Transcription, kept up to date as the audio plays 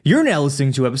You're now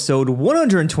listening to episode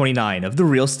 129 of the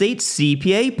Real Estate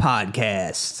CPA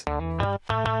Podcast.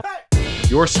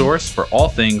 Your source for all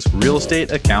things real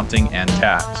estate, accounting, and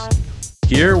tax.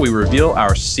 Here we reveal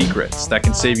our secrets that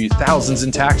can save you thousands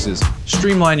in taxes,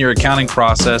 streamline your accounting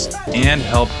process, and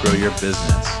help grow your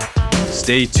business.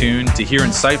 Stay tuned to hear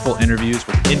insightful interviews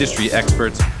with industry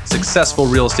experts, successful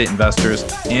real estate investors,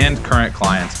 and current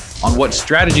clients on what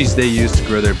strategies they use to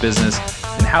grow their business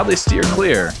and how they steer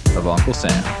clear of Uncle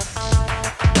Sam.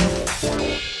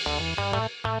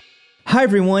 Hi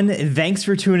everyone, thanks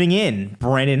for tuning in.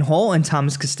 Brandon Hall and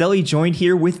Thomas Castelli joined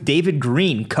here with David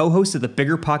Greene, co-host of the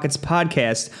Bigger Pockets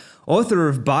podcast, author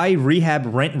of Buy, Rehab,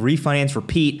 Rent, Refinance,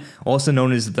 Repeat, also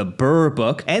known as the BRRRR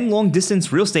book, and Long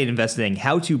Distance Real Estate Investing,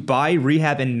 How to Buy,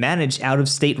 Rehab, and Manage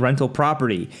Out-of-State Rental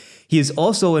Property. He is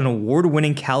also an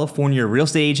award-winning California real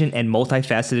estate agent and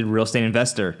multifaceted real estate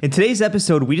investor. In today's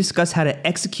episode, we discuss how to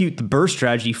execute the BRRRR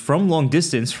strategy from long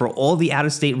distance for all the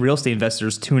out-of-state real estate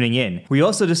investors tuning in. We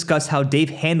also discuss how Dave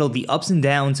handled the ups and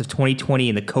downs of 2020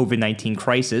 and the COVID-19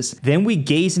 crisis. Then we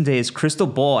gaze into his crystal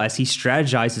ball as he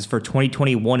strategizes for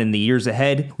 2021 and the years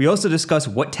ahead. We also discuss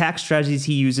what tax strategies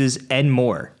he uses and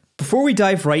more. Before we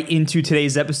dive right into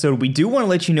today's episode, we do want to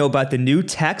let you know about the new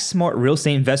Tax Smart Real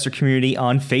Estate Investor community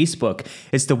on Facebook.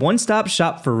 It's the one-stop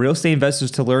shop for real estate investors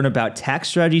to learn about tax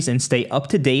strategies and stay up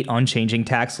to date on changing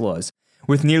tax laws.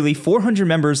 With nearly 400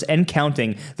 members and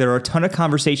counting, there are a ton of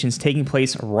conversations taking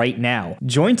place right now.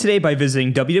 Join today by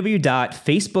visiting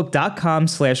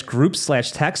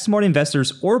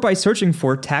www.facebook.com/group/tax-smart-investors or by searching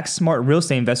for Tax Smart Real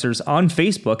Estate Investors on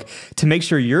Facebook to make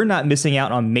sure you're not missing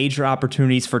out on major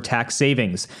opportunities for tax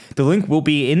savings. The link will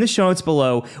be in the show notes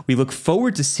below. We look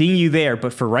forward to seeing you there,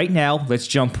 but for right now, let's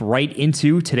jump right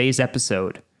into today's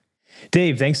episode.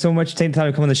 Dave, thanks so much for taking the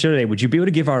time to come on the show today. Would you be able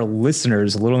to give our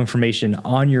listeners a little information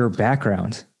on your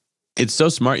background? It's so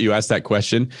smart you asked that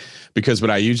question, because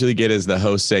what I usually get is the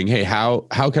host saying, hey, how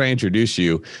can I introduce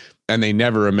you? And they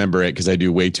never remember it because I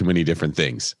do way too many different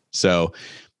things. So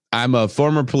I'm a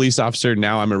former police officer.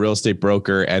 Now I'm a real estate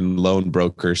broker and loan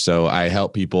broker. So I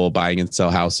help people buying and sell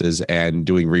houses and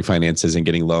doing refinances and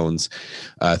getting loans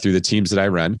through the teams that I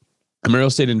run. I'm a real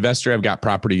estate investor. I've got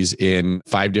properties in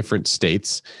 5 different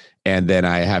states. And then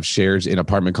I have shares in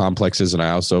apartment complexes, and I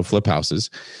also flip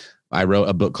houses. I wrote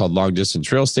a book called Long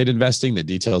Distance Real Estate Investing that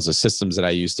details the systems that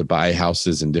I use to buy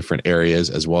houses in different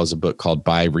areas, as well as a book called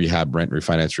Buy, Rehab, Rent,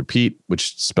 Refinance, Repeat,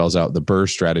 which spells out the BRRRR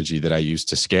strategy that I use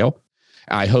to scale.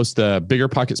 I host the Bigger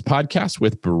Pockets podcast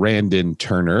with Brandon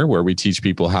Turner, where we teach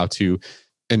people how to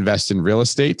invest in real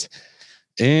estate.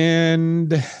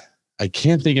 And I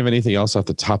can't think of anything else off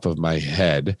the top of my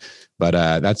head, but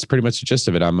that's pretty much the gist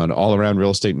of it. I'm an all-around real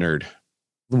estate nerd.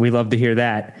 We love to hear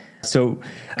that. So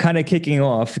kind of kicking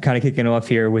off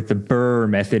here with the BRRRR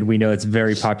method. We know it's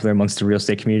very popular amongst the real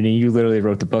estate community. You literally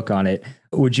wrote the book on it.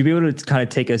 Would you be able to kind of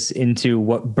take us into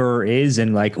what BRRRR is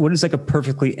and like, what does like a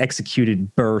perfectly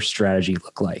executed BRRRR strategy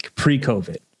look like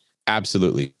pre-COVID?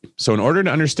 Absolutely. So in order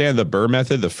to understand the BRRRR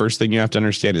method, the first thing you have to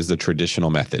understand is the traditional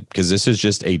method, because this is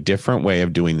just a different way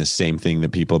of doing the same thing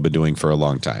that people have been doing for a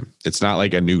long time. It's not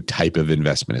like a new type of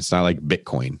investment. It's not like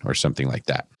Bitcoin or something like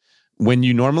that. When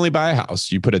you normally buy a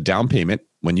house, you put a down payment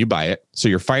when you buy it. So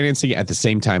you're financing it at the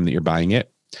same time that you're buying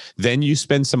it. Then you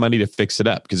spend some money to fix it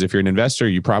up, because if you're an investor,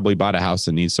 you probably bought a house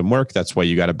that needs some work. That's why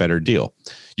you got a better deal.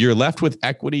 You're left with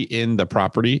equity in the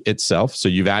property itself. So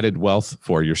you've added wealth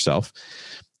for yourself.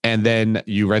 And then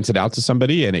you rent it out to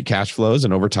somebody and it cash flows.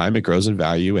 And over time, it grows in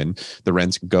value and the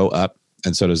rents go up.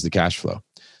 And so does the cash flow.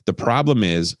 The problem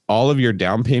is all of your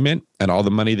down payment and all the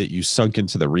money that you sunk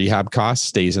into the rehab costs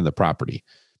stays in the property.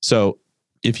 So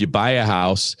if you buy a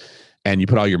house and you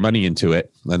put all your money into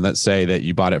it, and let's say that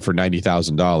you bought it for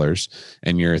 $90,000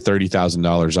 and you're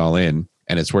 $30,000 all in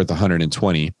and it's worth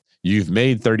 $120,000, you've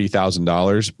made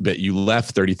 $30,000, but you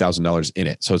left $30,000 in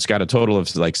it. So it's got a total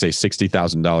of like, say,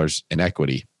 $60,000 in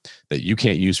equity that you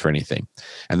can't use for anything.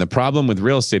 And the problem with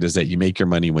real estate is that you make your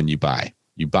money when you buy.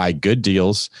 You buy good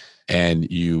deals and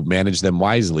you manage them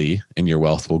wisely and your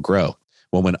wealth will grow.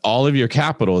 Well, when all of your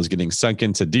capital is getting sunk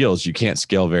into deals, you can't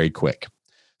scale very quick.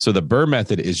 So the BRRRR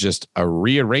method is just a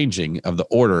rearranging of the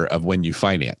order of when you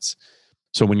finance.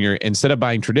 So when you're, instead of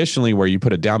buying traditionally where you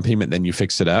put a down payment, then you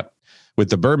fix it up, with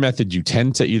the BRRRR method, you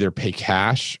tend to either pay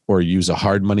cash or use a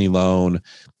hard money loan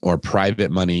or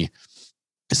private money,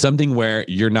 something where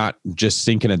you're not just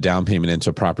sinking a down payment into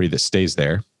a property that stays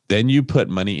there. Then you put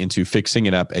money into fixing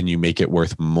it up and you make it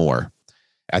worth more.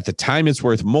 At the time it's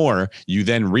worth more, you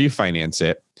then refinance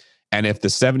it. And if the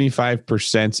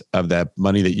 75% of that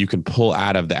money that you can pull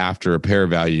out of the after repair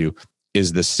value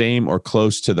is the same or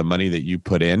close to the money that you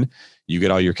put in, you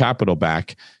get all your capital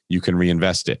back. you can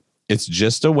reinvest it. It's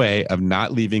just a way of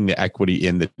not leaving the equity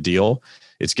in the deal.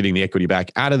 It's getting the equity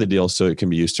back out of the deal so it can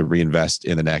be used to reinvest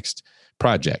in the next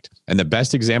project. And the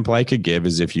best example I could give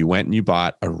is if you went and you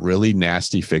bought a really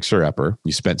nasty fixer-upper,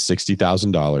 you spent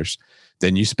 $60,000,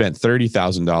 then you spent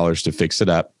 $30,000 to fix it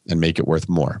up and make it worth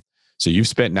more. So you've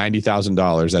spent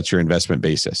 $90,000, that's your investment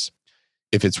basis.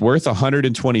 If it's worth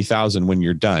 $120,000 when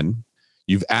you're done,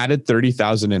 you've added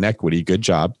 $30,000 in equity, good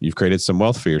job, you've created some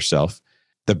wealth for yourself.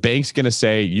 The bank's going to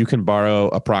say you can borrow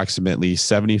approximately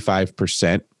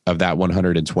 75% of that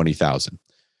 $120,000.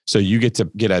 So you get to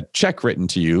get a check written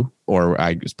to you, or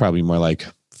it's probably more like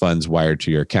funds wired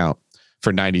to your account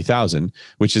for $90,000,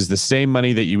 which is the same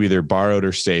money that you either borrowed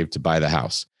or saved to buy the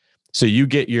house. So you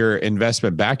get your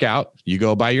investment back out, you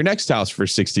go buy your next house for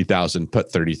 $60,000,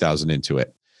 put $30,000 into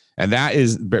it. And that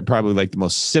is probably like the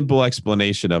most simple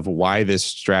explanation of why this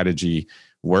strategy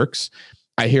works.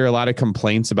 I hear a lot of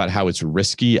complaints about how it's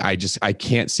risky. I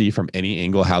can't see from any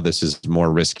angle how this is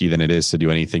more risky than it is to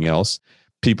do anything else.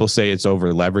 People say it's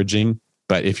over leveraging,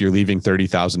 but if you're leaving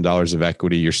 $30,000 of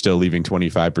equity, you're still leaving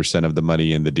 25% of the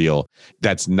money in the deal.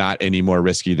 That's not any more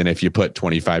risky than if you put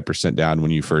 25% down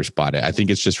when you first bought it. I think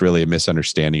it's just really a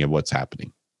misunderstanding of what's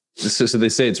happening. So they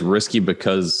say it's risky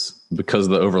because of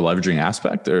the over leveraging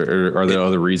aspect, or are there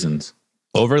other reasons?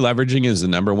 Over leveraging is the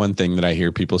number one thing that I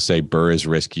hear people say BRRRR is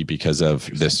risky because of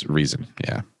this reason.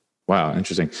 Yeah. Wow.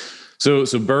 Interesting. So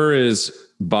BRRRR is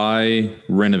buy,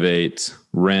 renovate,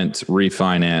 rent,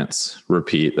 refinance,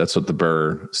 repeat. That's what the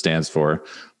BRRRR stands for.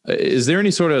 Is there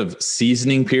any sort of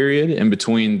seasoning period in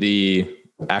between the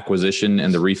acquisition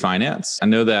and the refinance? I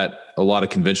know that a lot of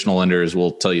conventional lenders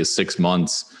will tell you 6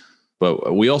 months,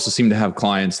 but we also seem to have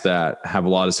clients that have a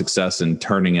lot of success in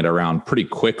turning it around pretty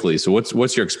quickly. So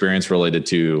what's your experience related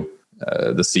to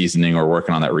the seasoning or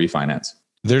working on that refinance?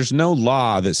 There's no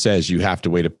law that says you have to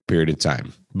wait a period of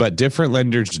time, but different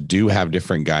lenders do have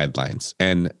different guidelines.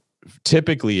 And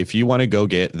typically, if you want to go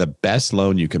get the best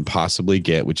loan you can possibly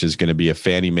get, which is going to be a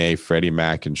Fannie Mae, Freddie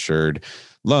Mac insured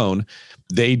loan,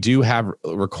 they do have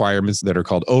requirements that are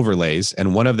called overlays.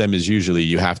 And one of them is usually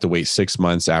you have to wait 6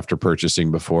 months after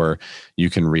purchasing before you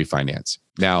can refinance.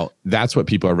 Now, that's what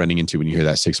people are running into when you hear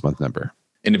that 6-month number.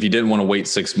 And if you didn't want to wait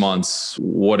 6 months,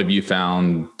 what have you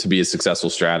found to be a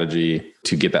successful strategy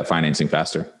to get that financing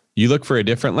faster? You look for a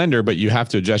different lender, but you have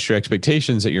to adjust your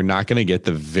expectations that you're not going to get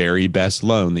the very best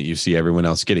loan that you see everyone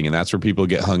else getting. And that's where people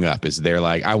get hung up, is they're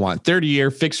like, I want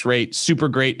 30-year fixed rate, super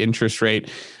great interest rate,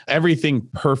 everything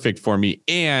perfect for me.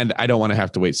 And I don't want to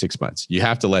have to wait 6 months. You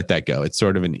have to let that go. It's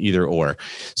sort of an either or.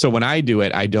 So when I do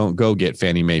it, I don't go get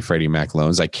Fannie Mae, Freddie Mac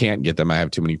loans. I can't get them. I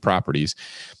have too many properties.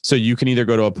 So you can either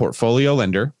go to a portfolio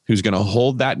lender who's going to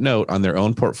hold that note on their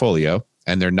own portfolio,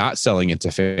 and they're not selling it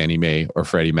to Fannie Mae or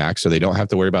Freddie Mac, so they don't have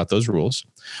to worry about those rules.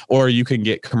 Or you can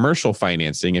get commercial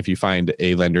financing if you find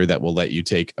a lender that will let you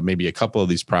take maybe a couple of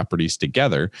these properties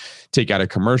together, take out a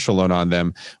commercial loan on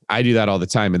them. I do that all the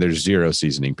time, and there's zero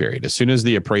seasoning period. As soon as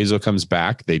the appraisal comes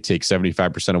back, they take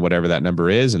 75% of whatever that number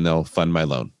is, and they'll fund my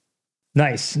loan.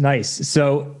 Nice.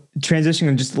 So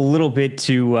transitioning just a little bit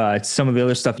to some of the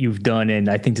other stuff you've done, and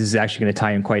I think this is actually going to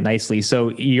tie in quite nicely. So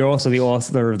you're also the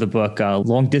author of the book,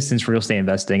 Long Distance Real Estate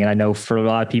Investing. And I know for a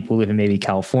lot of people who live in maybe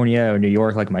California or New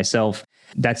York, like myself,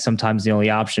 that's sometimes the only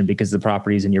option because the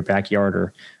properties in your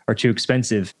backyard are too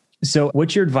expensive. So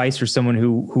what's your advice for someone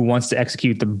who wants to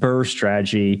execute the BRRRR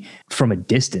strategy from a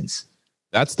distance?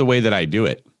 That's the way that I do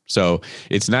it. So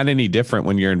it's not any different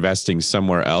when you're investing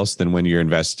somewhere else than when you're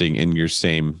investing in your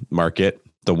same market.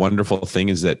 The wonderful thing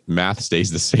is that math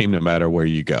stays the same no matter where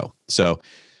you go. So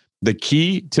the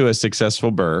key to a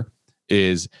successful BRRRR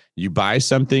is you buy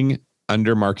something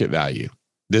under market value.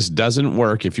 This doesn't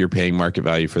work if you're paying market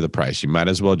value for the price. You might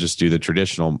as well just do the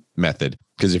traditional method,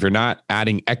 because if you're not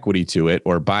adding equity to it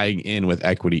or buying in with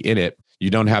equity in it,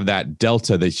 you don't have that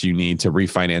delta that you need to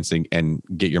refinancing and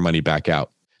get your money back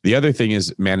out. The other thing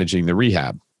is managing the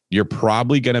rehab. You're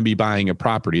probably going to be buying a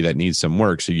property that needs some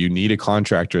work. So you need a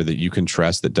contractor that you can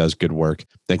trust that does good work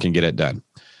that can get it done.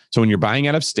 So when you're buying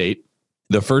out of state,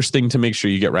 the first thing to make sure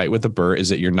you get right with the BRRRR is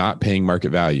that you're not paying market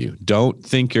value. Don't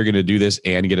think you're going to do this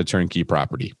and get a turnkey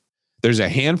property. There's a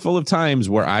handful of times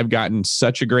where I've gotten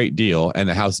such a great deal and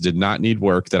the house did not need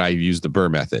work that I used the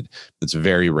BRRRR method. That's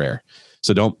very rare.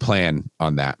 So don't plan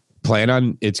on that. Plan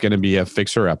on it's going to be a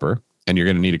fixer-upper, and you're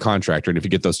going to need a contractor. And if you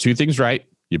get those two things right,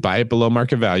 you buy it below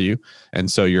market value. And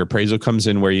so your appraisal comes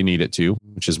in where you need it to,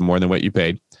 which is more than what you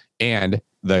paid. And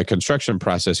the construction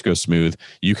process goes smooth.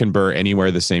 You can BRRRR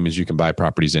anywhere the same as you can buy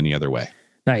properties any other way.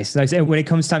 Nice. And when it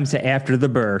comes time to after the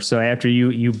BRRRR, so after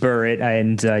you BRRRR it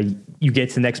and you get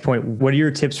to the next point, what are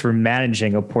your tips for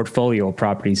managing a portfolio of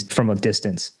properties from a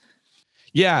distance?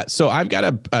 Yeah. So I've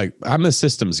got I'm a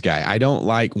systems guy. I don't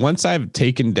like, once I've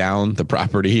taken down the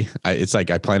property, it's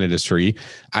like I planted a tree.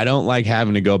 I don't like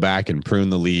having to go back and prune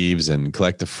the leaves and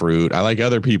collect the fruit. I like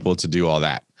other people to do all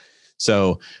that.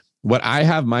 So what I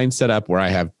have mine set up where I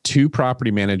have 2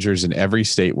 property managers in every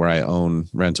state where I own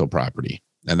rental property.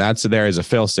 And that's there as a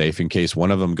fail-safe in case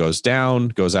one of them goes down,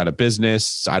 goes out of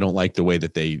business. I don't like the way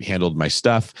that they handled my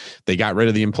stuff. They got rid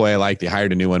of the employee I like, they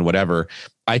hired a new one, whatever.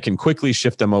 I can quickly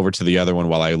shift them over to the other one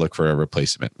while I look for a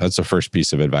replacement. That's the first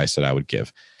piece of advice that I would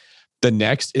give. The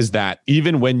next is that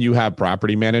even when you have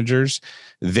property managers,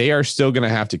 they are still going to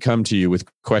have to come to you with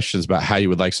questions about how you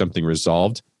would like something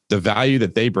resolved. The value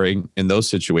that they bring in those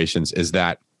situations is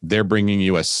that they're bringing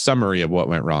you a summary of what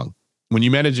went wrong. When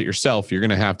you manage it yourself, you're going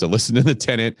to have to listen to the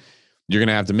tenant. You're going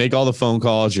to have to make all the phone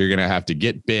calls. You're going to have to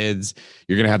get bids.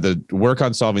 You're going to have to work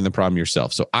on solving the problem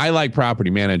yourself. So I like property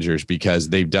managers because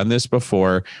they've done this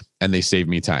before and they save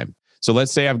me time. So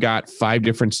let's say I've got 5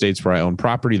 different states where I own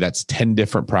property. That's 10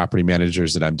 different property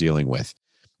managers that I'm dealing with.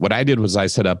 What I did was I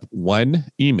set up one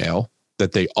email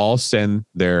that they all send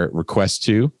their requests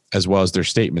to, as well as their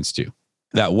statements to.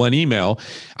 That one email,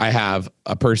 I have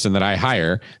a person that I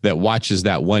hire that watches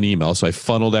that one email. So I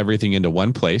funneled everything into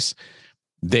one place.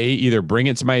 They either bring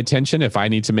it to my attention if I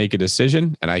need to make a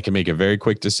decision, and I can make a very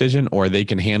quick decision, or they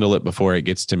can handle it before it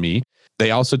gets to me.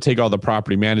 They also take all the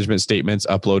property management statements,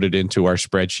 upload it into our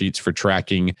spreadsheets for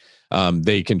tracking.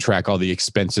 They can track all the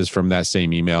expenses from that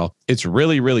same email. It's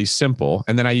really, really simple.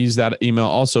 And then I use that email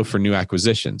also for new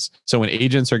acquisitions. So when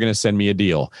agents are going to send me a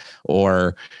deal,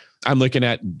 or I'm looking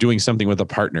at doing something with a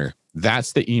partner,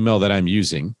 that's the email that I'm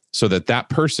using so that that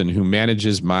person who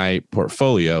manages my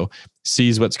portfolio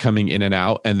sees what's coming in and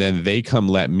out, and then they come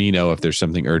let me know if there's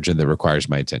something urgent that requires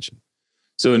my attention.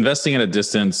 So investing at a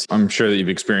distance, I'm sure that you've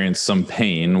experienced some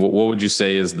pain. What would you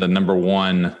say is the number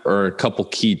one or a couple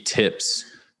key tips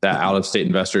that out-of-state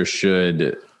investors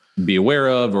should be aware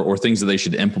of, or things that they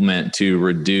should implement to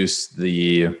reduce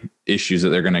the issues that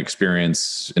they're going to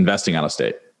experience investing out of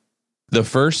state? The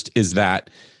first is that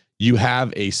you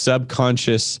have a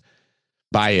subconscious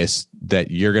bias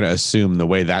that you're going to assume the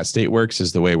way that state works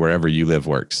is the way wherever you live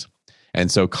works.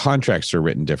 And so contracts are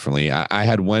written differently. I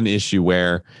had one issue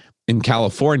where in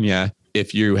California,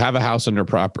 if you have a house under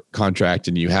proper contract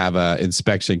and you have an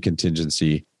inspection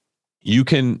contingency, you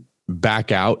can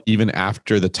back out even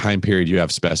after the time period you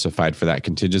have specified for that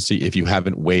contingency if you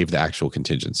haven't waived the actual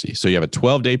contingency. So you have a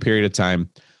 12-day period of time.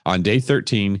 On day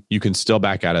 13, you can still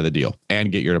back out of the deal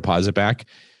and get your deposit back.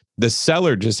 The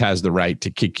seller just has the right to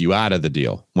kick you out of the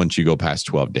deal once you go past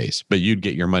 12 days, but you'd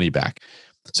get your money back.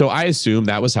 So I assume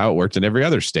that was how it worked in every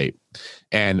other state.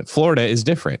 And Florida is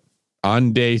different.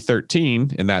 On day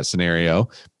 13, in that scenario,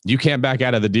 you can't back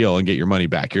out of the deal and get your money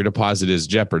back. Your deposit is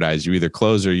jeopardized. You either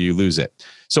close or you lose it.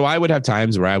 So I would have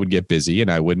times where I would get busy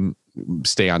and I wouldn't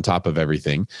stay on top of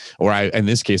everything. Or in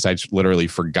this case, I literally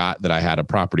forgot that I had a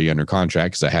property under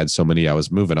contract because I had so many I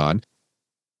was moving on.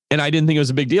 And I didn't think it was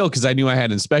a big deal because I knew I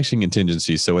had inspection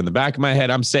contingency. So in the back of my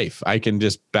head, I'm safe. I can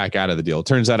just back out of the deal. It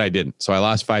turns out I didn't. So I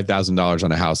lost $5,000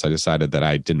 on a house I decided that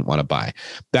I didn't want to buy.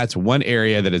 That's one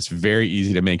area that it's very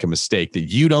easy to make a mistake that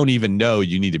you don't even know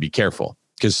you need to be careful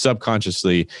because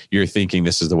subconsciously you're thinking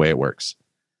this is the way it works.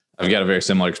 I've got a very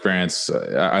similar experience.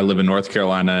 I live in North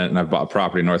Carolina and I've bought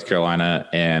property in North Carolina,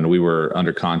 and we were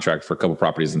under contract for a couple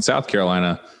properties in South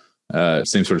Carolina.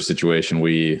 Same sort of situation.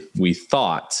 We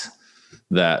thought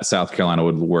that South Carolina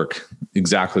would work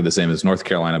exactly the same as North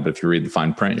Carolina. But if you read the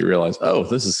fine print, you realize, oh,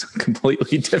 this is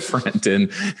completely different. And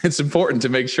it's important to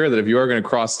make sure that if you are going to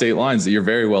cross state lines, that you're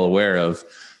very well aware of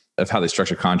how they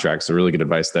structure contracts. So really good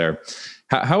advice there.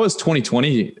 How has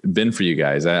 2020 been for you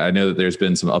guys? I know that there's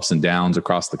been some ups and downs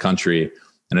across the country,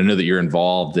 and I know that you're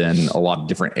involved in a lot of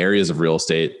different areas of real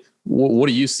estate. What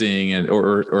are you seeing,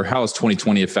 or how has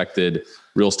 2020 affected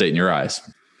real estate in your eyes?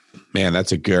 Man,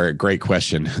 that's a great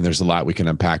question. There's a lot we can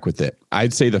unpack with it.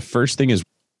 I'd say the first thing is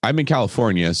I'm in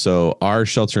California, so our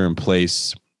shelter in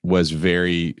place was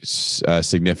very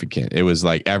significant. It was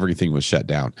like everything was shut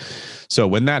down. So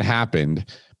when that happened,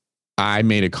 I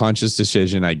made a conscious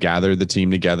decision. I gathered the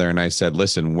team together and I said,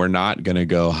 listen, we're not going to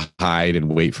go hide and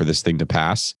wait for this thing to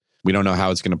pass. We don't know how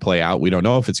it's going to play out. We don't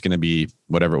know if it's going to be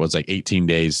whatever it was, like 18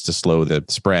 days to slow the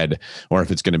spread, or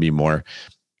if it's going to be more.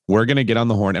 We're going to get on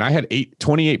the horn. And I had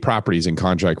 28 properties in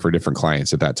contract for different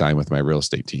clients at that time with my real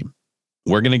estate team.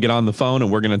 We're going to get on the phone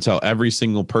and we're going to tell every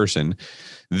single person,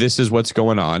 this is what's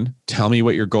going on. Tell me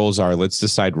what your goals are. Let's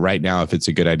decide right now if it's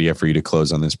a good idea for you to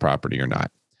close on this property or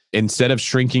not. Instead of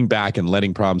shrinking back and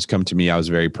letting problems come to me, I was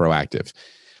very proactive.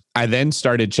 I then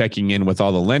started checking in with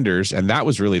all the lenders. And that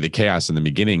was really the chaos in the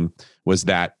beginning, was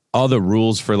that all the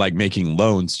rules for like making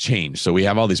loans change. So we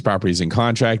have all these properties in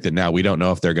contract that now we don't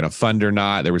know if they're going to fund or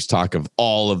not. There was talk of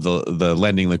all of the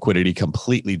lending liquidity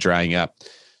completely drying up.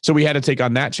 So we had to take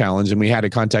on that challenge, and we had to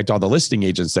contact all the listing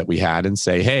agents that we had and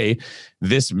say, hey,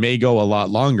 this may go a lot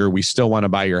longer. We still want to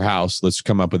buy your house. Let's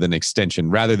come up with an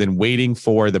extension rather than waiting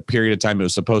for the period of time it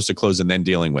was supposed to close and then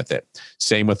dealing with it.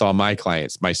 Same with all my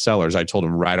clients, my sellers. I told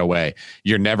them right away,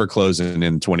 you're never closing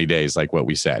in 20 days like what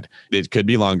we said. It could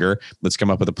be longer. Let's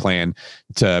come up with a plan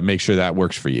to make sure that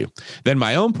works for you. Then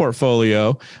my own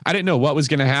portfolio, I didn't know what was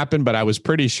going to happen, but I was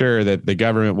pretty sure that the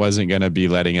government wasn't going to be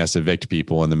letting us evict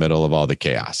people in the middle of all the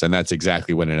chaos. And that's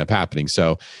exactly what ended up happening.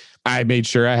 So I made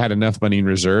sure I had enough money in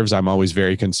reserves. I'm always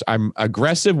I'm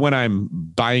aggressive when I'm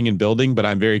buying and building, but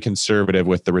I'm very conservative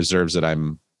with the reserves that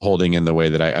I'm holding in the way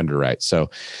that I underwrite.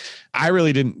 So I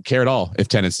really didn't care at all if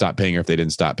tenants stopped paying or if they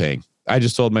didn't stop paying. I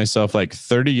just told myself, like,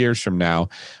 30 years from now,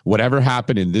 whatever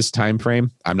happened in this time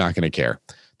frame, I'm not going to care.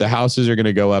 The houses are going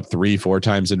to go up 3-4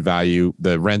 times in value.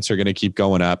 The rents are going to keep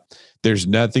going up. There's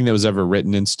nothing that was ever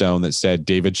written in stone that said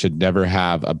David should never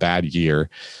have a bad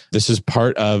year. This is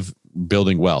part of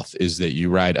building wealth, is that you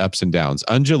ride ups and downs.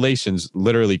 Undulations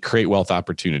literally create wealth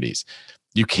opportunities.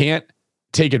 You can't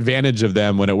take advantage of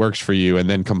them when it works for you and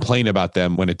then complain about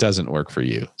them when it doesn't work for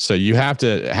you. So you have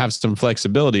to have some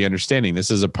flexibility, understanding this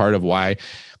is a part of why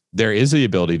there is the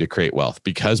ability to create wealth,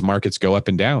 because markets go up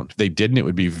and down. If they didn't, it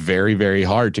would be very, very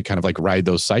hard to kind of like ride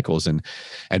those cycles and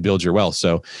build your wealth.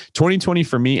 So 2020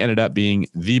 for me ended up being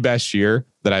the best year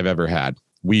that I've ever had.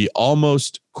 We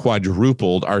almost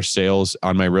quadrupled our sales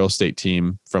on my real estate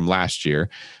team from last year,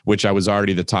 which I was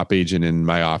already the top agent in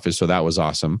my office. So that was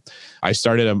awesome. I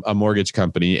started a mortgage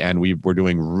company, and we were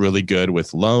doing really good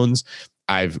with loans.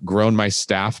 I've grown my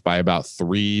staff by about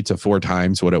 3 to 4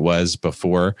 times what it was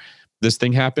before this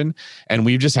thing happened. And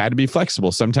we've just had to be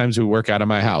flexible. Sometimes we work out of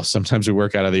my house. Sometimes we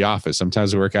work out of the office.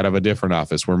 Sometimes we work out of a different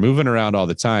office. We're moving around all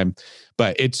the time,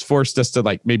 but it's forced us to,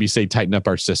 like, maybe say tighten up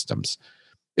our systems.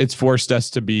 It's forced us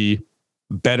to be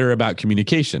better about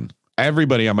communication.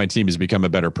 Everybody on my team has become a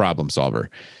better problem solver.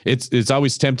 It's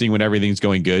always tempting when everything's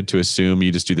going good to assume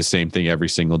you just do the same thing every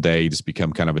single day. You just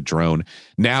become kind of a drone.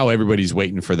 Now everybody's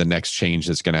waiting for the next change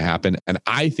that's going to happen. And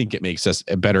I think it makes us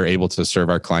better able to serve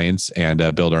our clients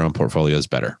and build our own portfolios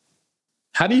better.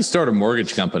 How do you start a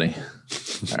mortgage company?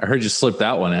 I heard you slip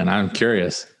that one in. I'm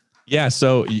curious. Yeah.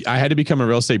 So I had to become a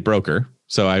real estate broker.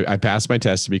 So I passed my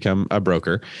test to become a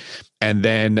broker. And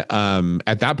then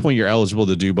at that point, you're eligible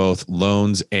to do both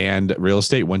loans and real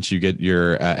estate once you get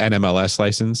your NMLS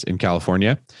license in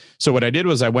California. So what I did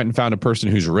was I went and found a person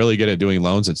who's really good at doing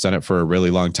loans, that's done it for a really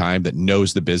long time, that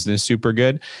knows the business super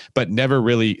good, but never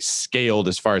really scaled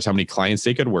as far as how many clients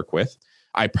they could work with.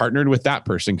 I partnered with that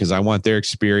person because I want their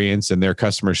experience and their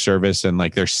customer service and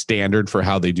like their standard for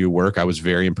how they do work. I was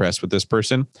very impressed with this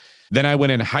person. Then I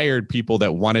went and hired people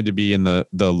that wanted to be in the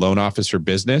loan officer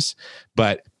business,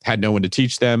 but had no one to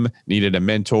teach them, needed a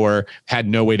mentor, had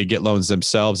no way to get loans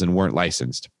themselves, and weren't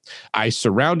licensed. I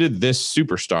surrounded this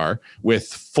superstar with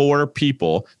 4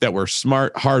 people that were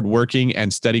smart, hardworking,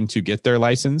 and studying to get their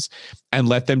license, and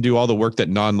let them do all the work that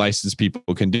non-licensed people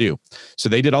can do. So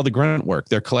they did all the grunt work.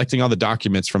 They're collecting all the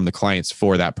documents from the clients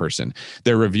for that person.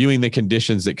 They're reviewing the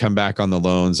conditions that come back on the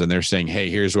loans, and they're saying,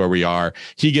 hey, here's where we are.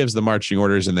 He gives the marching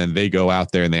orders, and then they go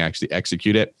out there and they actually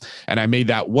execute it. And I made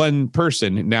that one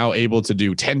person now able to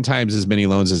do 10 times as many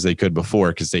loans as they could before,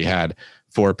 because they had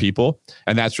 4 people.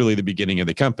 And that's really the beginning of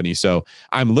the company. So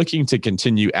I'm looking to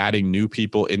continue adding new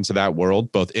people into that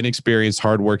world, both inexperienced,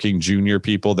 hardworking junior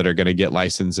people that are going to get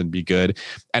licensed and be good,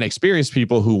 and experienced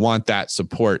people who want that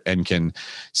support and can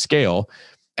scale.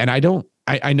 And I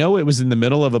know it was in the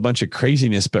middle of a bunch of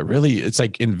craziness, but really it's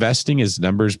like investing is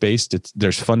numbers based.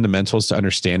 There's fundamentals to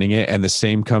understanding it. And the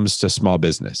same comes to small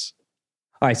business.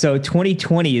 All right, so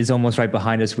 2020 is almost right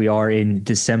behind us. We are in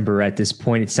December at this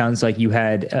point. It sounds like you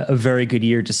had a very good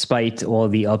year despite all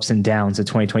the ups and downs that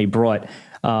 2020 brought.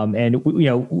 And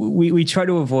we try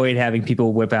to avoid having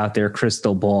people whip out their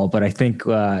crystal ball, but I think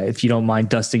if you don't mind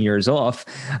dusting yours off,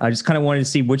 I just kind of wanted to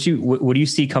see what do you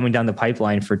see coming down the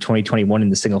pipeline for 2021 in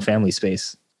the single family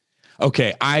space?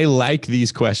 Okay, I like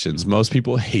these questions. Most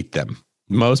people hate them.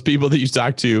 Most people that you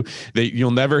talk to,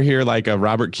 you'll never hear like a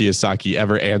Robert Kiyosaki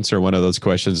ever answer one of those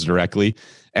questions directly.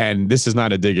 And this is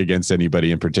not a dig against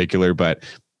anybody in particular, but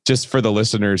just for the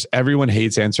listeners, everyone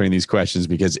hates answering these questions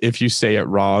because if you say it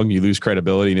wrong, you lose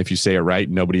credibility. And if you say it right,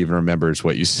 nobody even remembers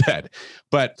what you said.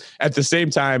 But at the same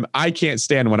time, I can't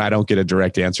stand when I don't get a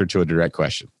direct answer to a direct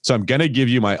question. So I'm going to give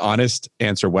you my honest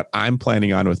answer, what I'm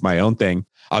planning on with my own thing.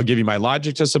 I'll give you my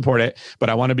logic to support it, but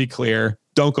I want to be clear.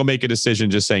 Don't go make a decision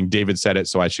just saying David said it,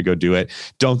 so I should go do it.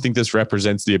 Don't think this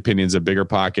represents the opinions of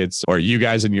BRRRR or you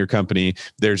guys in your company.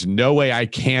 There's no way I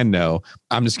can know.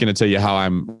 I'm just going to tell you how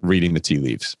I'm reading the tea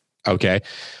leaves. Okay.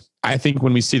 I think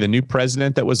when we see the new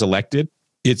president that was elected,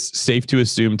 it's safe to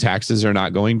assume taxes are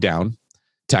not going down.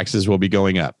 Taxes will be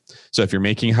going up. So if you're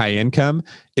making high income,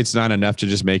 it's not enough to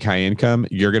just make high income.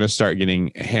 You're going to start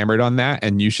getting hammered on that.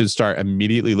 And you should start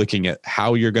immediately looking at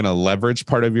how you're going to leverage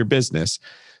part of your business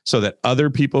so that other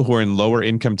people who are in lower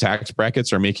income tax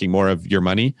brackets are making more of your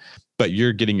money, but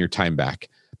you're getting your time back.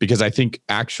 Because I think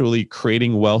actually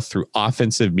creating wealth through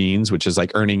offensive means, which is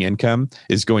like earning income,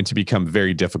 is going to become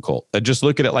very difficult. Just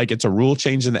look at it like it's a rule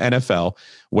change in the NFL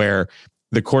where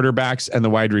the quarterbacks and the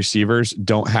wide receivers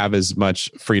don't have as much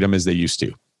freedom as they used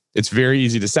to. It's very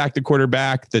easy to sack the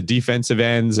quarterback. The defensive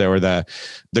ends or the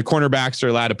cornerbacks are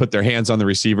allowed to put their hands on the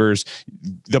receivers.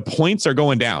 The points are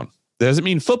going down. That doesn't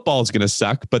mean football is going to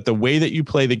suck, but the way that you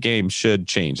play the game should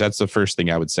change. That's the first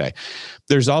thing I would say.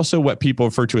 There's also what people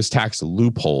refer to as tax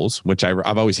loopholes, which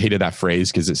I've always hated that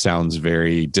phrase because it sounds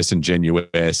very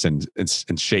disingenuous and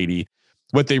shady.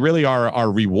 What they really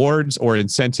are rewards or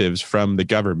incentives from the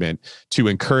government to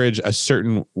encourage a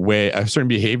certain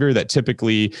behavior that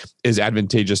typically is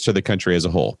advantageous to the country as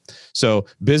a whole. So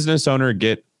business owner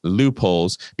get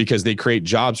loopholes because they create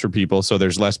jobs for people. So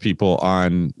there's less people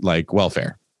on like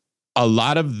welfare. A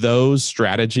lot of those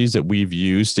strategies that we've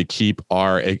used to keep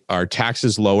our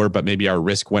taxes lower, but maybe our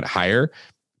risk went higher,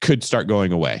 could start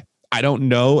going away. I don't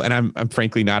know. And I'm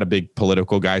frankly not a big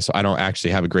political guy, so I don't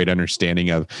actually have a great understanding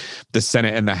of the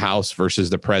Senate and the House versus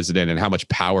the president and how much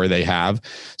power they have.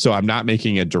 So I'm not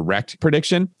making a direct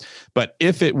prediction. But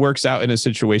if it works out in a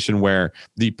situation where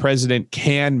the president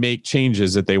can make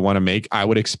changes that they want to make, I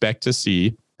would expect to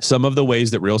see some of the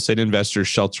ways that real estate investors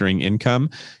sheltering income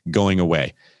going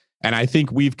away. And I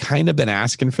think we've kind of been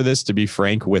asking for this, to be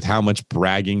frank, with how much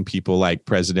bragging people like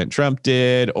President Trump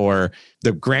did, or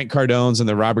the Grant Cardones and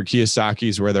the Robert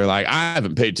Kiyosaki's, where they're like, I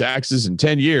haven't paid taxes in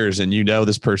 10 years. And you know,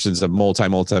 this person's a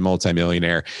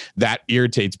multi-millionaire. That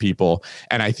irritates people.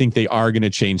 And I think they are going to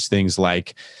change things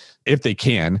like, if they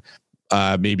can,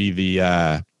 maybe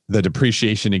the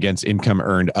depreciation against income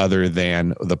earned other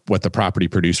than what the property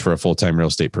produced for a full-time real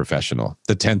estate professional,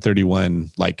 the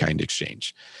 1031 like-kind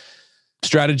exchange.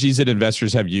 Strategies that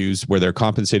investors have used where they're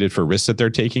compensated for risks that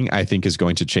they're taking, I think is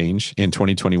going to change in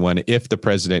 2021 if the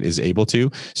president is able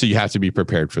to. So you have to be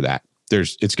prepared for that.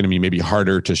 It's going to be maybe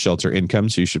harder to shelter income,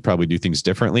 so you should probably do things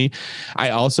differently.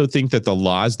 I also think that the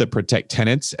laws that protect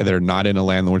tenants that are not in a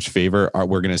landlord's favor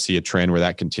we're going to see a trend where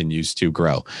that continues to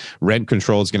grow. Rent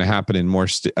control is going to happen in more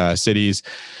cities.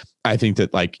 I think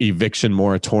that like eviction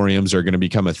moratoriums are going to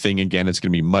become a thing again. It's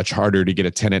going to be much harder to get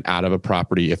a tenant out of a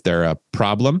property if they're a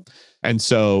problem. And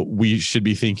so we should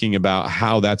be thinking about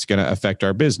how that's going to affect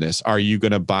our business. Are you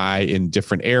going to buy in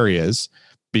different areas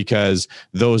because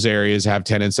those areas have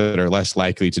tenants that are less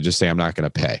likely to just say, I'm not going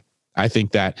to pay? I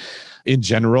think that in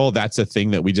general, that's a thing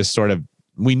that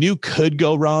we knew could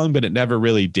go wrong, but it never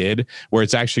really did, where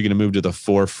it's actually going to move to the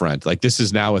forefront. Like this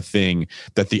is now a thing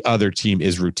that the other team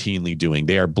is routinely doing.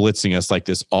 They are blitzing us like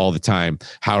this all the time.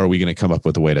 How are we going to come up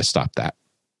with a way to stop that?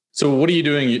 So what are you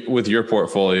doing with your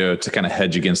portfolio to kind of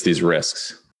hedge against these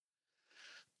risks?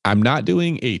 I'm not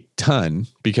doing a ton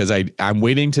because I'm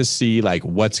waiting to see like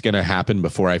what's going to happen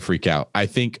before I freak out. I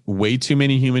think way too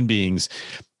many human beings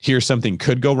hear something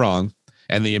could go wrong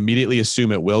and they immediately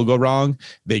assume it will go wrong.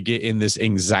 They get in this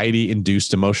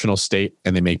anxiety-induced emotional state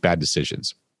and they make bad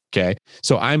decisions. Okay.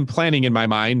 So I'm planning in my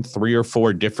mind 3 or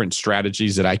 4 different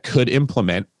strategies that I could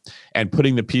implement and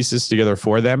putting the pieces together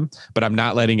for them, but I'm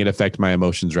not letting it affect my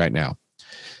emotions right now.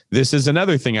 This is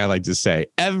another thing I like to say.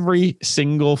 Every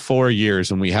single 4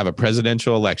 years when we have a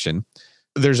presidential election,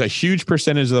 there's a huge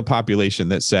percentage of the population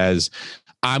that says,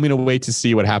 I'm going to wait to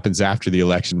see what happens after the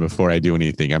election before I do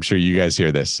anything. I'm sure you guys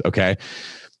hear this. Okay.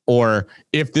 Or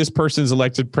if this person's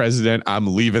elected president,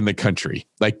 I'm leaving the country.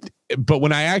 But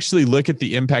when I actually look at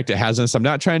the impact it has on us, I'm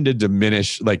not trying to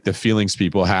diminish like the feelings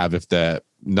people have if the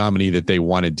nominee that they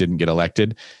wanted didn't get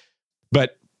elected.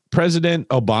 But President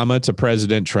Obama to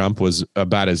President Trump was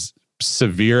about as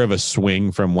severe of a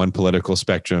swing from one political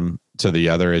spectrum to the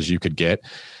other as you could get.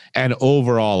 And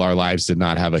overall, our lives did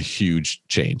not have a huge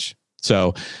change.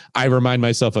 So I remind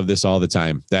myself of this all the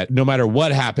time, that no matter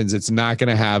what happens, it's not going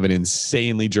to have an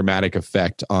insanely dramatic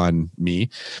effect on me.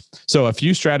 So a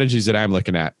few strategies that I'm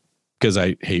looking at, because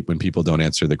I hate when people don't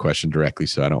answer the question directly,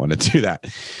 so I don't want to do that.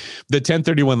 The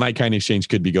 1031 like-kind exchange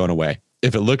could be going away.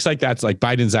 If it looks like that's like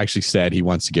Biden's actually said he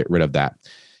wants to get rid of that.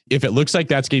 If it looks like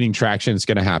that's gaining traction, it's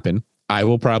going to happen. I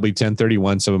will probably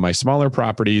 1031 some of my smaller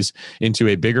properties into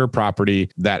a bigger property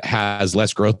that has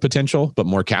less growth potential, but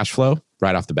more cash flow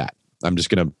right off the bat. I'm just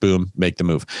going to boom, make the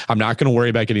move. I'm not going to worry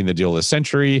about getting the deal of the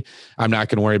century. I'm not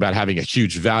going to worry about having a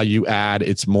huge value add.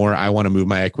 It's more, I want to move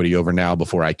my equity over now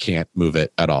before I can't move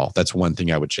it at all. That's one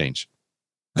thing I would change.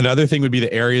 Another thing would be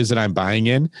the areas that I'm buying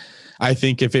in. I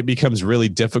think if it becomes really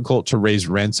difficult to raise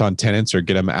rents on tenants or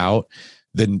get them out,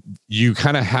 then you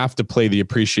kind of have to play the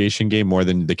appreciation game more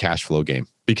than the cash flow game,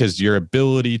 because your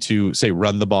ability to, say,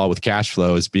 run the ball with cash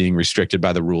flow is being restricted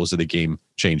by the rules of the game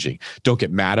changing. Don't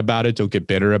get mad about it. Don't get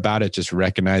bitter about it. Just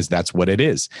recognize that's what it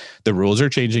is. The rules are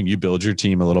changing. You build your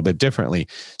team a little bit differently.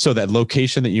 So that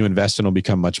location that you invest in will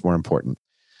become much more important.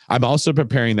 I'm also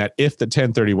preparing that if the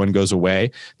 1031 goes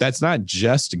away, that's not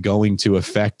just going to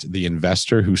affect the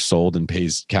investor who sold and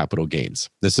pays capital gains.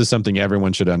 This is something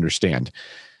everyone should understand.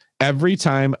 Every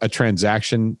time a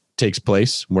transaction takes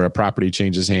place where a property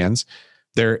changes hands,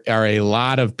 there are a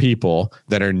lot of people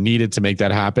that are needed to make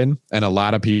that happen, and a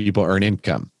lot of people earn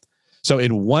income. So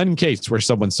in one case where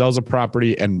someone sells a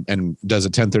property and does a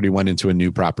 1031 into a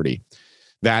new property,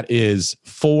 that is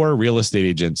 4 real estate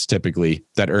agents typically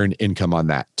that earn income on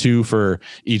that, 2 for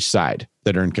each side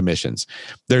that earn commissions.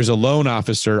 There's a loan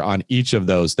officer on each of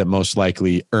those that most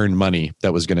likely earn money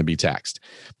that was going to be taxed.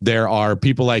 There are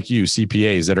people like you,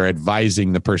 CPAs, that are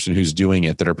advising the person who's doing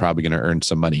it that are probably going to earn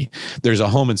some money. There's a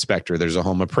home inspector. There's a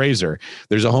home appraiser.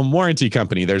 There's a home warranty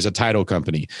company. There's a title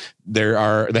company. There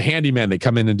are the handyman that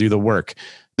come in and do the work.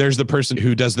 There's the person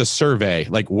who does the survey.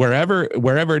 Like wherever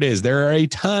it is, there are a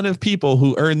ton of people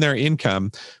who earn their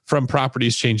income from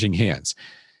properties changing hands.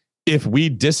 If we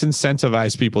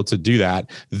disincentivize people to do that,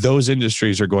 those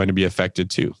industries are going to be affected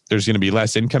too. There's going to be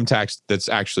less income tax that's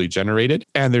actually generated,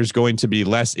 and there's going to be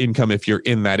less income if you're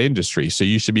in that industry. So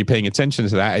you should be paying attention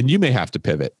to that, and you may have to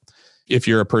pivot. If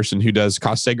you're a person who does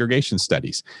cost segregation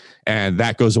studies and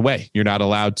that goes away, you're not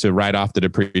allowed to write off the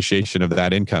depreciation of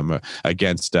that income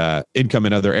against income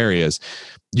in other areas,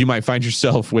 you might find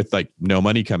yourself with like no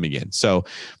money coming in. So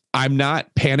I'm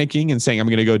not panicking and saying I'm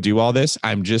going to go do all this.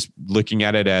 I'm just looking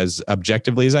at it as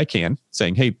objectively as I can,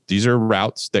 saying, hey, these are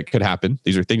routes that could happen.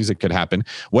 These are things that could happen.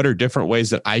 What are different ways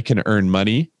that I can earn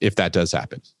money if that does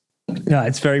happen? No,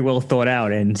 it's very well thought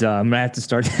out, and I'm gonna have to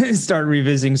start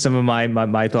revisiting some of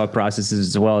my thought processes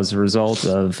as well as a result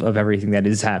of everything that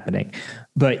is happening.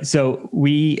 But so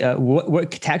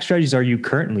what tax strategies are you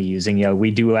currently using?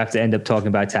 We do have to end up talking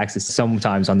about taxes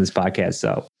sometimes on this podcast.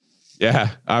 So yeah,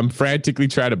 I'm frantically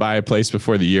trying to buy a place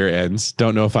before the year ends.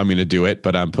 Don't know if I'm going to do it,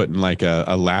 but I'm putting like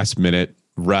a last minute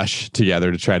rush together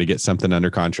to try to get something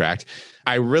under contract.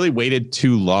 I really waited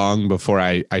too long before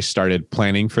I started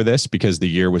planning for this because the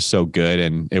year was so good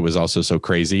and it was also so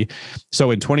crazy.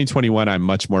 So in 2021, I'm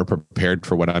much more prepared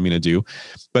for what I'm going to do.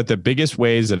 But the biggest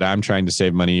ways that I'm trying to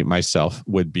save money myself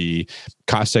would be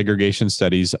cost segregation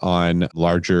studies on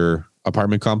larger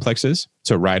apartment complexes.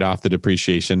 So write off the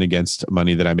depreciation against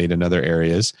money that I made in other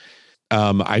areas.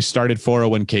 I started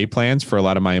 401k plans for a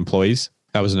lot of my employees.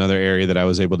 That was another area that I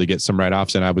was able to get some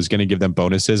write-offs, and I was going to give them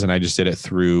bonuses, and I just did it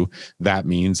through that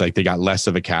means. Like they got less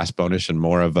of a cash bonus and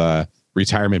more of a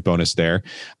retirement bonus there.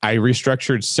 I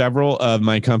restructured several of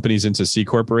my companies into C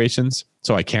corporations,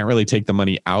 so I can't really take the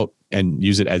money out and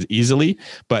use it as easily,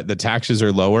 but the taxes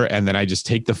are lower, and then I just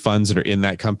take the funds that are in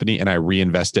that company and I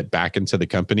reinvest it back into the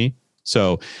company.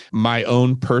 So my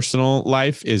own personal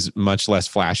life is much less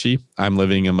flashy. I'm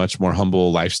living a much more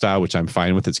humble lifestyle, which I'm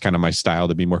fine with. It's kind of my style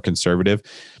to be more conservative.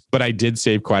 But I did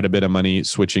save quite a bit of money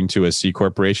switching to a C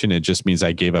corporation. It just means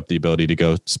I gave up the ability to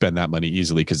go spend that money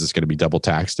easily because it's going to be double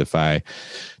taxed if I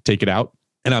take it out.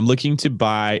 And I'm looking to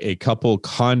buy a couple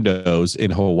condos in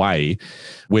Hawaii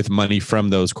with money from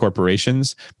those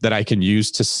corporations that I can use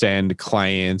to send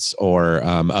clients or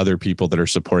other people that are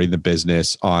supporting the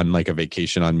business on like a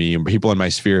vacation on me, and people in my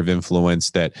sphere of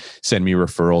influence that send me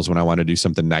referrals when I want to do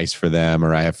something nice for them,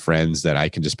 or I have friends that I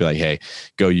can just be like, hey,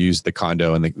 go use the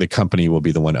condo, and the company will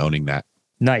be the one owning that.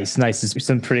 Nice. There's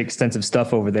some pretty extensive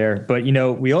stuff over there. But,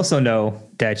 we also know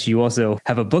that you also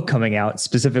have a book coming out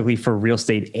specifically for real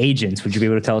estate agents. Would you be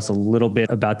able to tell us a little bit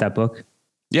about that book?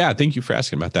 Yeah, thank you for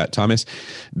asking about that, Thomas.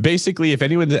 Basically, if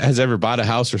anyone that has ever bought a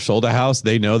house or sold a house,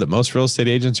 they know that most real estate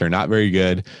agents are not very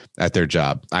good at their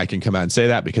job. I can come out and say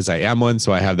that because I am one,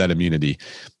 so I have that immunity.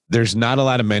 There's not a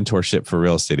lot of mentorship for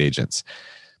real estate agents.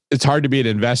 It's hard to be an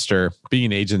investor. Being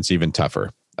an agent's even tougher.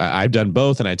 I've done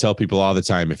both, and I tell people all the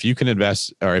time, if you can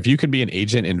invest, or if you can be an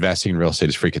agent, investing in real estate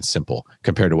is freaking simple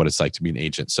compared to what it's like to be an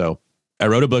agent. So I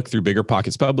wrote a book through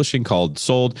BRRRR Publishing called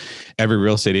Sold, Every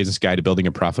Real Estate Agent's Guide to Building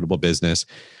a Profitable Business.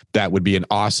 That would be an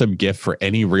awesome gift for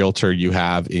any realtor you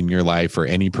have in your life or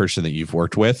any person that you've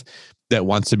worked with. that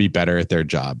wants to be better at their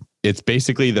job. It's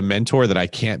basically the mentor that I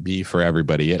can't be for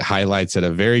everybody. It highlights at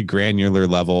a very granular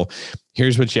level.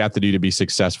 Here's what you have to do to be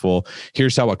successful.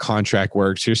 Here's how a contract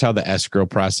works. Here's how the escrow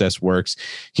process works.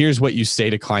 Here's what you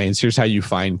say to clients. Here's how you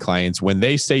find clients. When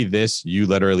they say this, you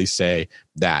literally say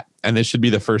that. And this should be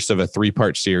the first of a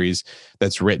 3-part series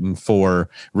that's written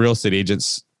for real estate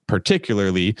agents,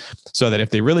 particularly so that if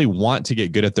they really want to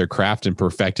get good at their craft and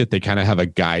perfect it, they kind of have a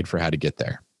guide for how to get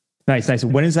there. Nice.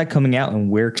 When is that coming out, and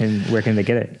where can they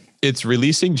get it? It's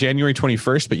releasing January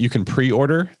 21st, but you can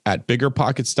pre-order at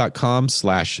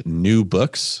biggerpockets.com/new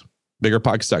books.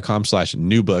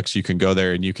 biggerpockets.com/new books. You can go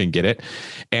there and you can get it.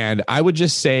 And I would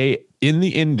just say, in the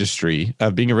industry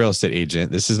of being a real estate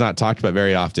agent, this is not talked about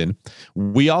very often.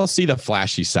 We all see the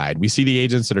flashy side. We see the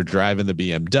agents that are driving the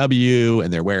BMW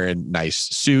and they're wearing nice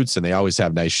suits and they always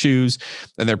have nice shoes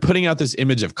and they're putting out this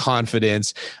image of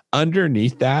confidence.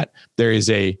 Underneath that, there is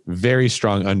a very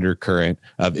strong undercurrent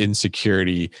of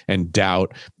insecurity and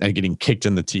doubt and getting kicked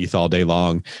in the teeth all day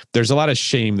long. There's a lot of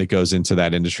shame that goes into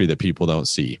that industry that people don't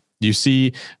see. You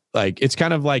see, like, it's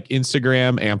kind of like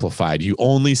Instagram amplified. You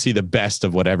only see the best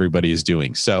of what everybody is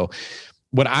doing. So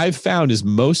what I've found is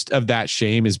most of that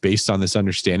shame is based on this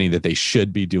understanding that they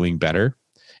should be doing better,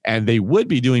 and they would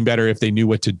be doing better if they knew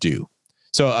what to do.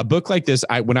 So a book like this,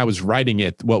 when I was writing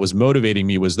it, what was motivating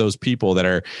me was those people that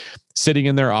are sitting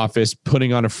in their office,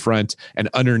 putting on a front, and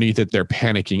underneath it, they're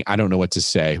panicking. I don't know what to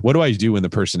say. What do I do when the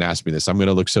person asks me this? I'm going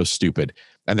to look so stupid,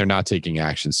 and they're not taking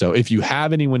action. So if you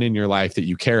have anyone in your life that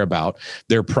you care about,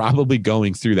 they're probably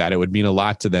going through that. It would mean a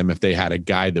lot to them if they had a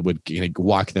guide that would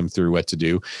walk them through what to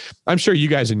do. I'm sure you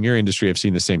guys in your industry have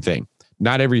seen the same thing.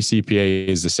 Not every CPA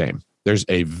is the same. There's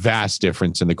a vast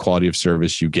difference in the quality of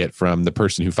service you get from the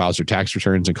person who files their tax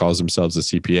returns and calls themselves a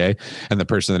CPA and the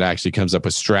person that actually comes up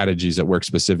with strategies that work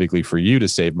specifically for you to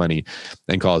save money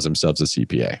and calls themselves a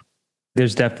CPA.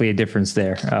 There's definitely a difference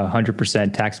there.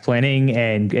 100% tax planning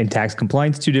and tax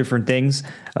compliance, two different things.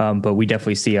 But we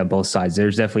definitely see on both sides.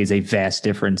 There's definitely is a vast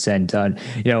difference. And,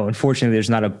 unfortunately, there's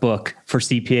not a book for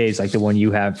CPAs like the one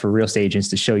you have for real estate agents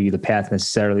to show you the path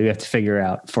necessarily. We have to figure it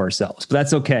out for ourselves. But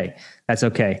that's okay. That's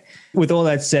okay. With all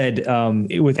that said,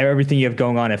 with everything you have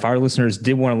going on, if our listeners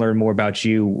did want to learn more about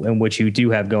you and what you do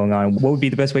have going on, what would be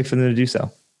the best way for them to do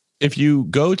so? If you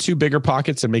go to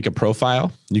BiggerPockets and make a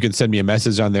profile, you can send me a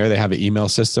message on there. They have an email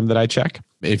system that I check.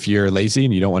 If you're lazy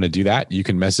and you don't want to do that, you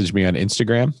can message me on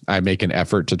Instagram. I make an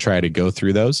effort to try to go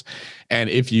through those.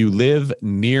 And if you live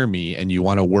near me and you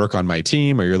want to work on my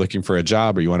team, or you're looking for a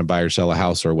job, or you want to buy or sell a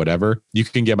house or whatever, you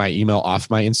can get my email off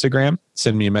my Instagram.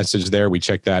 Send me a message there. We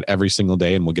check that every single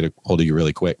day and we'll get a hold of you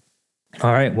really quick.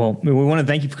 All right. Well, we want to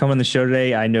thank you for coming on the show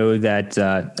today. I know that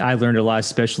I learned a lot,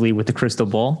 especially with the crystal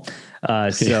ball.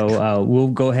 We'll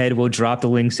go ahead. We'll drop the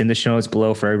links in the show notes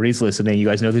below for everybody's listening. You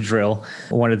guys know the drill.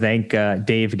 I want to thank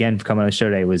Dave again for coming on the show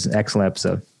today. It was an excellent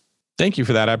episode. Thank you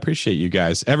for that. I appreciate you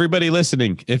guys. Everybody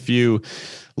listening, if you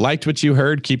liked what you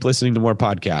heard, keep listening to more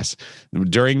podcasts.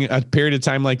 During a period of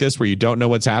time like this where you don't know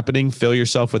what's happening, fill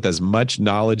yourself with as much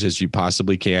knowledge as you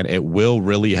possibly can. It will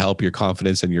really help your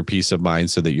confidence and your peace of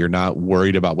mind so that you're not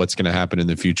worried about what's going to happen in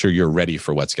the future. You're ready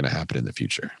for what's going to happen in the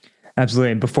future.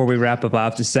 Absolutely. And before we wrap up, I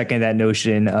have to second that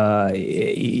notion.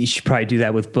 You should probably do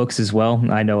that with books as well.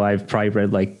 I know I've probably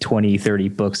read like 20, 30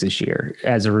 books this year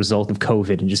as a result of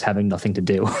COVID and just having nothing to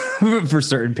do for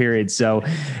certain periods. So,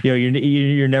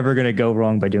 you're never going to go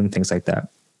wrong by doing things like that.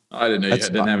 I didn't know you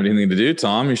didn't have anything to do,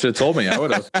 Tom. You should have told me. I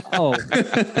would have.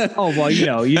 Well, you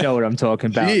know what I'm talking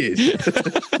about.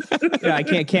 Jeez.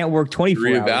 I can't work 24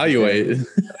 Reevaluate.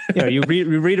 hours. You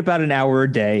read about an hour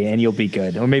a day and you'll be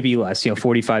good, or maybe less.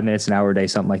 45 minutes an hour a day,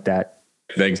 something like that.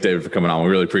 Thanks, David, for coming on.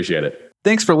 We really appreciate it.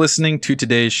 Thanks for listening to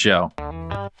today's show.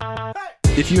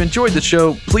 If you enjoyed the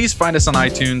show, please find us on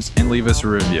iTunes and leave us a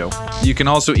review. You can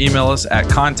also email us at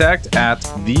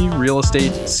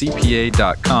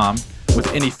contact@therealestatecpa.com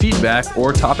with any feedback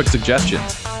or topic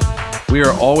suggestions. We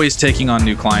are always taking on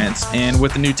new clients, and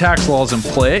with the new tax laws in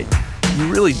play,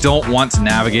 you really don't want to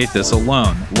navigate this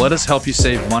alone. Let us help you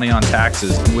save money on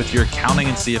taxes and with your accounting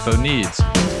and CFO needs.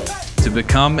 To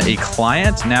become a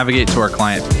client, navigate to our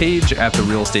client page at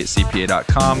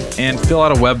therealestatecpa.com and fill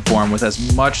out a web form with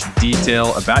as much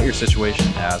detail about your situation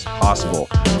as possible.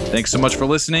 Thanks so much for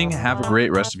listening. Have a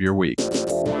great rest of your week.